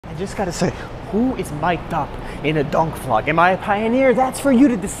just gotta say, who is mic'd up in a dunk vlog? Am I a pioneer? That's for you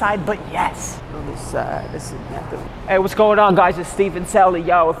to decide, but yes. On this side, this is nothing. Hey, what's going on, guys? It's Stephen Sally.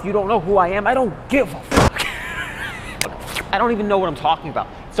 Yo, if you don't know who I am, I don't give a fuck. I don't even know what I'm talking about.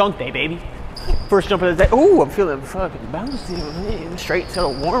 It's dunk day, baby. First jump of the day. Ooh, I'm feeling fucking bouncy. Straight to the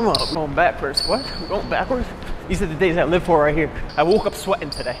warm up. Going backwards. What? I'm going backwards? These are the days I live for right here. I woke up sweating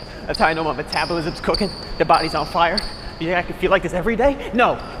today. That's how I know my metabolism's cooking. The body's on fire. You think I can feel like this every day?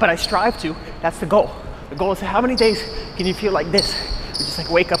 No, but I strive to. That's the goal. The goal is how many days can you feel like this? You just like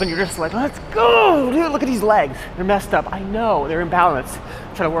wake up and you're just like, let's go. Dude, look at these legs. They're messed up. I know, they're imbalanced.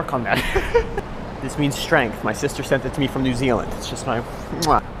 I'm trying to work on that. This means strength. My sister sent it to me from New Zealand. It's just my,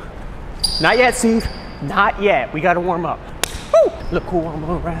 mwah. Not yet, Steve. Not yet. We gotta warm up. Woo! Look cool when I'm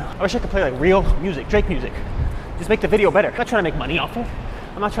around. I wish I could play like real music, Drake music. Just make the video better. I'm not trying to make money off it.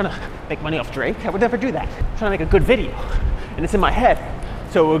 I'm not trying to make money off Drake. I would never do that. I'm trying to make a good video. And it's in my head.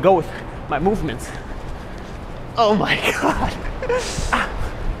 So it will go with my movements. Oh my God.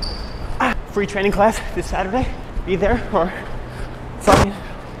 Free training class this Saturday. Be there or fucking,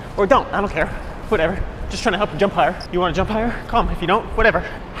 or don't. I don't care. Whatever. Just trying to help you jump higher. You want to jump higher? Come. If you don't, whatever.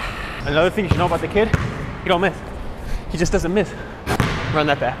 Another thing you should know about the kid, he don't miss. He just doesn't miss. Run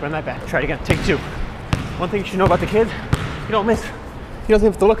that back, run that back. Try it again, take two. One thing you should know about the kid, he don't miss. He doesn't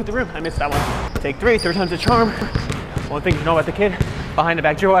have to look at the rim. I missed that one. Take three, third time's a charm. One thing you know about the kid, behind the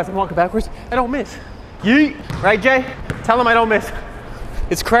back drill as I'm walking backwards, I don't miss. Yeet, right Jay? Tell him I don't miss.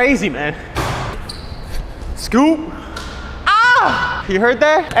 It's crazy, man. Scoop. Ah! You heard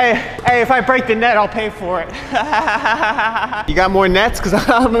that? Hey, if I break the net, I'll pay for it. You got more nets? Cause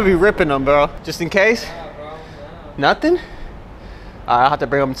I'm gonna be ripping them, bro. Just in case. Nothing? I'll have to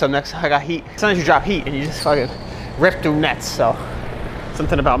bring them some next. I got heat. Sometimes you drop heat and you just fucking rip through nets, so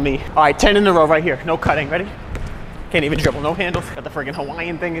something about me. All right, 10 in a row right here. No cutting, ready? Can't even dribble, no handles. Got the friggin'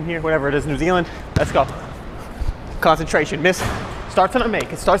 Hawaiian thing in here, whatever it is, New Zealand. Let's go. Concentration, miss. Starts on a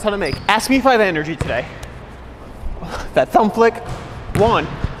make, it starts on a make. Ask me if I have energy today. That thumb flick, one.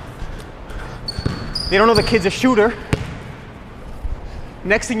 They don't know the kid's a shooter.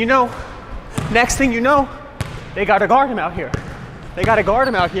 Next thing you know, they gotta guard him out here. They gotta guard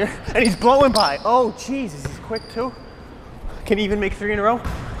him out here, and he's blowing by. Oh, Jesus, he's quick too. Can he even make 3 in a row?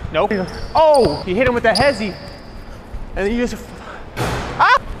 Nope. Oh, he hit him with that hezzy. And then you just,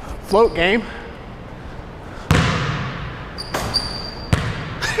 float game.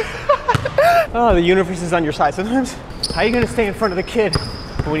 Oh, the universe is on your side sometimes. How are you gonna stay in front of the kid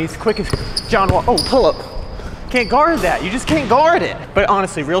when he's quick as John Wall? Oh, pull up. Can't guard that, you just can't guard it. But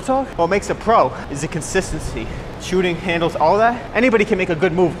honestly, real talk, what makes a pro is the consistency. Shooting, handles, all that. Anybody can make a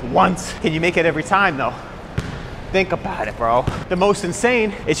good move once. Can you make it every time though? Think about it, bro. The most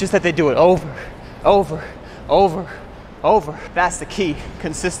insane, it's just that they do it over, over, over, over. That's the key,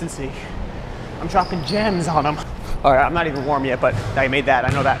 consistency. I'm dropping gems on them. All right, I'm not even warm yet, but I made that,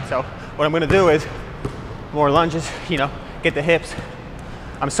 I know that. So what I'm gonna do is more lunges, you know, get the hips.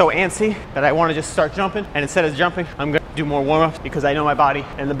 I'm so antsy that I wanna just start jumping, and instead of jumping, I'm gonna do more warm-ups because I know my body,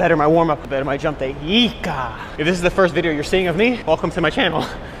 and the better my warm-up, the better my jump day. Yika! If this is the first video you're seeing of me, welcome to my channel.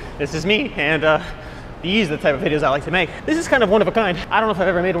 This is me, and these are the type of videos I like to make. This is kind of one of a kind. I don't know if I've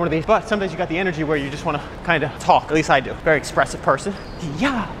ever made one of these, but sometimes you got the energy where you just wanna kind of talk. At least I do. Very expressive person.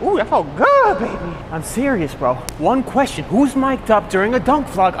 Yeah, ooh, that felt good, baby. I'm serious, bro. One question, who's mic'd up during a dunk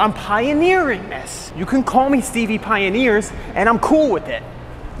vlog? I'm pioneering this. You can call me Stevie Pioneers, and I'm cool with it.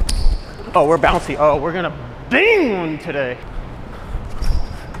 Oh, we're bouncy. Oh, we're gonna bing today.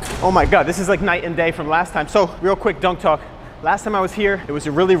 Oh my God, this is like night and day from last time. So real quick dunk talk. Last time I was here, it was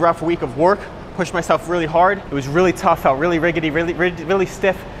a really rough week of work. Pushed myself really hard. It was really tough, felt really rickety, really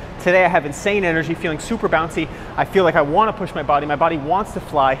stiff. Today I have insane energy, feeling super bouncy. I feel like I wanna push my body. My body wants to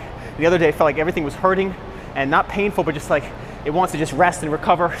fly. The other day I felt like everything was hurting and not painful, but just like it wants to just rest and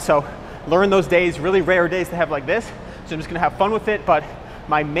recover. So learn those days, really rare days to have like this. So I'm just gonna have fun with it, but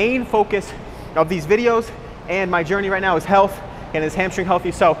my main focus of these videos and my journey right now is health and is hamstring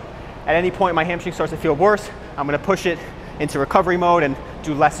healthy. So at any point my hamstring starts to feel worse, I'm gonna push it into recovery mode and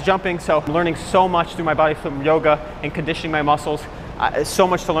do less jumping. So I'm learning so much through my body from yoga and conditioning my muscles. So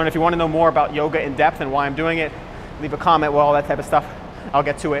much to learn. If you want to know more about yoga in depth and why I'm doing it, leave a comment with all that type of stuff. I'll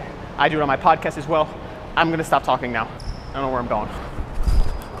get to it. I do it on my podcast as well. I'm gonna stop talking now. I don't know where I'm going.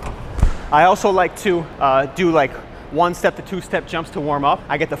 I also like to do like 1-step to 2-step jumps to warm up.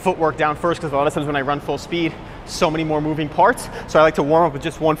 I get the footwork down first because a lot of times when I run full speed, so many more moving parts. So I like to warm up with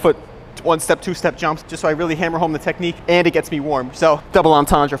just 1-step, 2-step jumps, just so I really hammer home the technique and it gets me warm. So double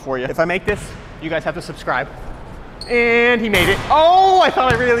entendre for you. If I make this, you guys have to subscribe. And he made it. Oh, I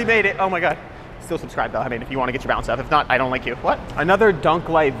thought I really made it. Oh my God. still subscribe though. I mean, if you want to get your bounce up. If not, I don't like you. What? Another Dunk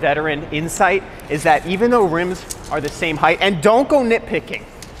Life veteran insight is that even though rims are the same height, and don't go nitpicking,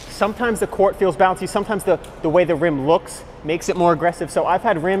 sometimes the court feels bouncy, sometimes the way the rim looks makes it more aggressive. So I've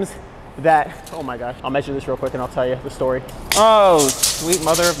had rims that, oh my gosh, I'll measure this real quick and I'll tell you the story. Oh, sweet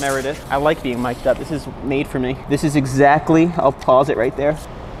mother of Meredith. I like being mic'd up. This is made for me. This is exactly, I'll pause it right there.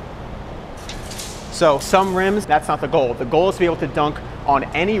 So some rims, that's not the goal. The goal is to be able to dunk on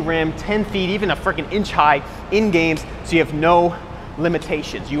any rim, 10 feet, even a freaking inch high in games, so you have no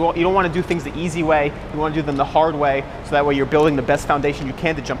limitations. You don't want to do things the easy way. You want to do them the hard way, so that way you're building the best foundation you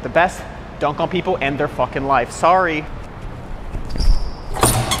can to jump the best, dunk on people, and their fucking life. Sorry.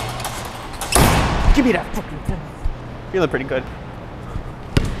 Give me that fucking thing. Feeling pretty good.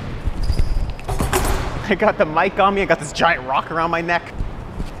 I got the mic on me. I got this giant rock around my neck.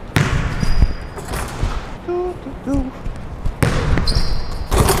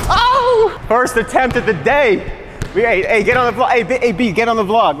 Oh! First attempt of the day. Hey, get on the vlog. Hey, B, get on the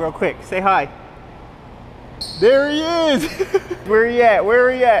vlog real quick. Say hi. There he is. Where he at?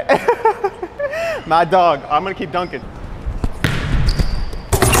 Where he at? My dog. I'm gonna keep dunking.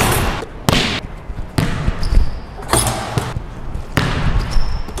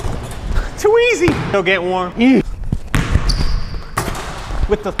 Too easy. Still get warm.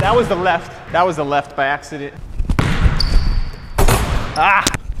 That was the left. That was the left by accident. Ah!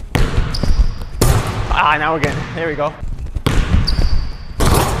 Ah, now we're getting, there we go.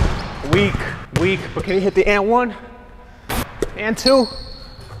 Weak, but can you hit the and one? And two.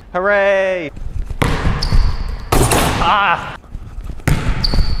 Hooray! Ah!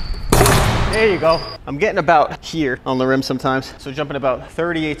 There you go. I'm getting about here on the rim sometimes. So jumping about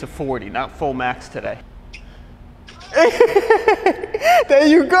 38 to 40, not full max today. There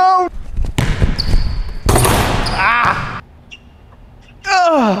you go. Ah!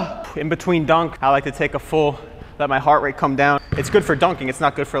 Ugh. In between dunk, I like to take a full, let my heart rate come down. It's good for dunking. It's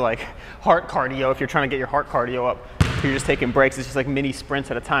not good for like heart cardio if you're trying to get your heart cardio up. If you're just taking breaks, it's just like mini sprints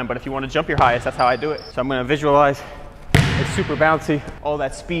at a time. But if you want to jump your highest, that's how I do it. So I'm going to visualize. It's super bouncy, all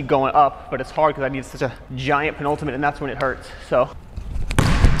that speed going up, but it's hard because I need such a giant penultimate, and that's when it hurts. So,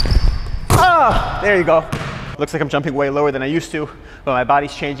 there you go. Looks like I'm jumping way lower than I used to, but my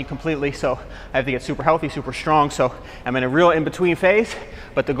body's changing completely, so I have to get super healthy, super strong. So I'm in a real in-between phase,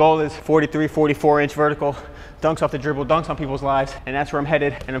 but the goal is 43, 44-inch vertical, dunks off the dribble, dunks on people's lives, and that's where I'm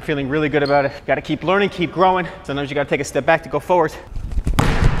headed, and I'm feeling really good about it. Got to keep learning, keep growing. Sometimes you got to take a step back to go forward.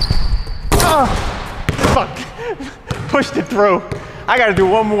 Fuck. Pushed it through. I gotta do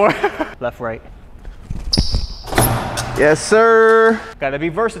one more. Left, right. Yes, sir. Gotta be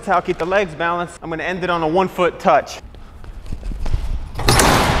versatile, keep the legs balanced. I'm gonna end it on a 1-foot touch.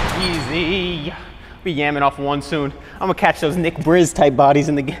 Easy. Be yamming off one soon. I'm gonna catch those Nick Briz type bodies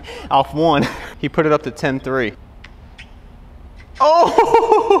in the off one. He put it up to 10-3.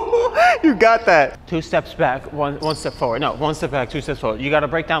 Oh, you got that. 2 steps back, one step forward. No, 1 step back, 2 steps forward. You gotta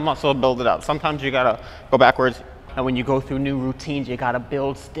break down muscle, build it up. Sometimes you gotta go backwards. And when you go through new routines, you gotta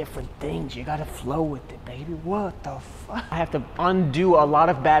build different things. You gotta flow with it, baby. What the fuck? I have to undo a lot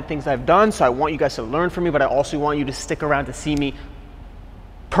of bad things I've done, so I want you guys to learn from me, but I also want you to stick around to see me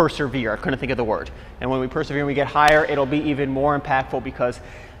persevere. I couldn't think of the word. And when we persevere and we get higher, it'll be even more impactful, because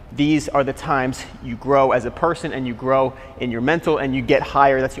these are the times you grow as a person and you grow in your mental and you get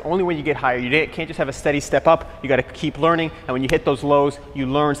higher. That's the only way you get higher. You can't just have a steady step up. You gotta keep learning. And when you hit those lows, you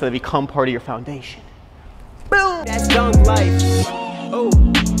learn so they become part of your foundation. Boom! That's Dunk Life. Oh,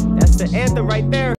 that's the anthem right there.